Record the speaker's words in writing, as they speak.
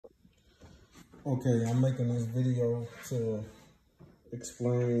Okay, I'm making this video to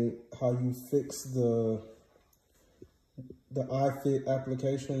explain how you fix the iFit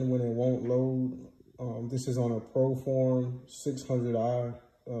application when it won't load. This is on a Proform 600i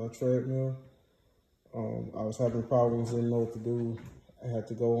treadmill. I was having problems, didn't know what to do. I had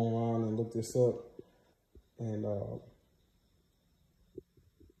to go online and look this up, and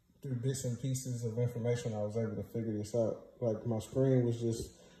through bits and pieces of information, I was able to figure this out. Like, my screen was just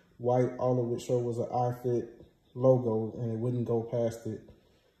white. All it would show was an iFit logo, and it wouldn't go past it.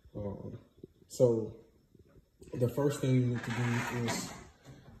 So the first thing you need to do is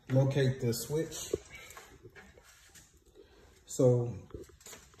locate the switch. So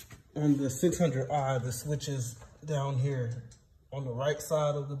on the 600i, the switch is down here on the right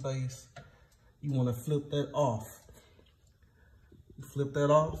side of the base. You want to flip that off. You flip that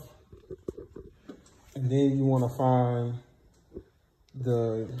off, and then you want to find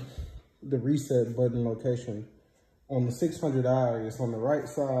the reset button location. On the 600i, it's on the right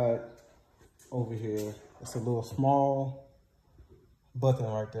side over here. It's a little small button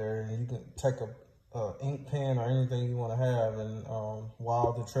right there, and you can take a ink pen or anything you want to have, and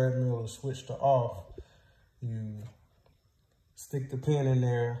while the treadmill is switched to off, you stick the pen in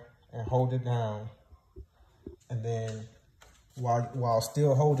there and hold it down. And then while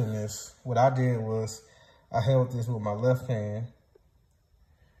still holding this, what I did was I held this with my left hand,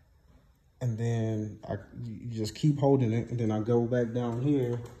 and then you just keep holding it, and then I go back down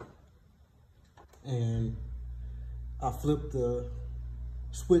here and I flip the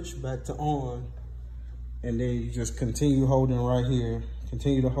switch back to on, and then you just continue holding right here,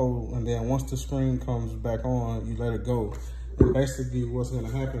 continue to hold, and then once the screen comes back on, you let it go. And basically what's gonna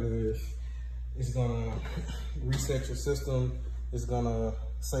happen is it's gonna reset your system. It's gonna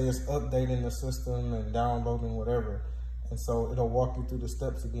say it's updating the system and downloading whatever. And so it'll walk you through the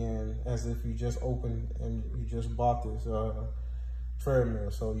steps again as if you just opened and you just bought this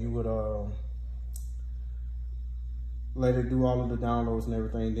treadmill. So you would let it do all of the downloads and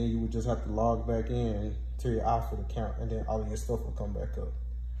everything. Then you would just have to log back in to your iFit account, and then all of your stuff will come back up.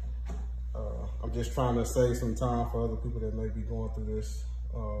 I'm just trying to save some time for other people that may be going through this.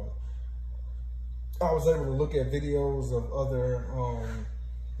 I was able to look at videos of other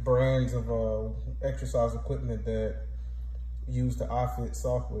brands of exercise equipment that use the iFit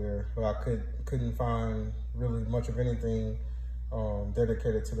software, but I couldn't find really much of anything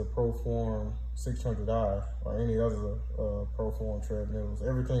dedicated to the Proform 600i or any other Proform treadmills.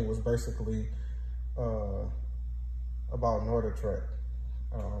 Everything was basically about NordicTrack.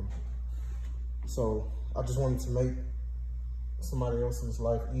 So I just wanted to make somebody else's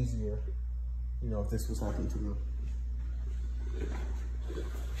life easier, you know, if this was happening to them.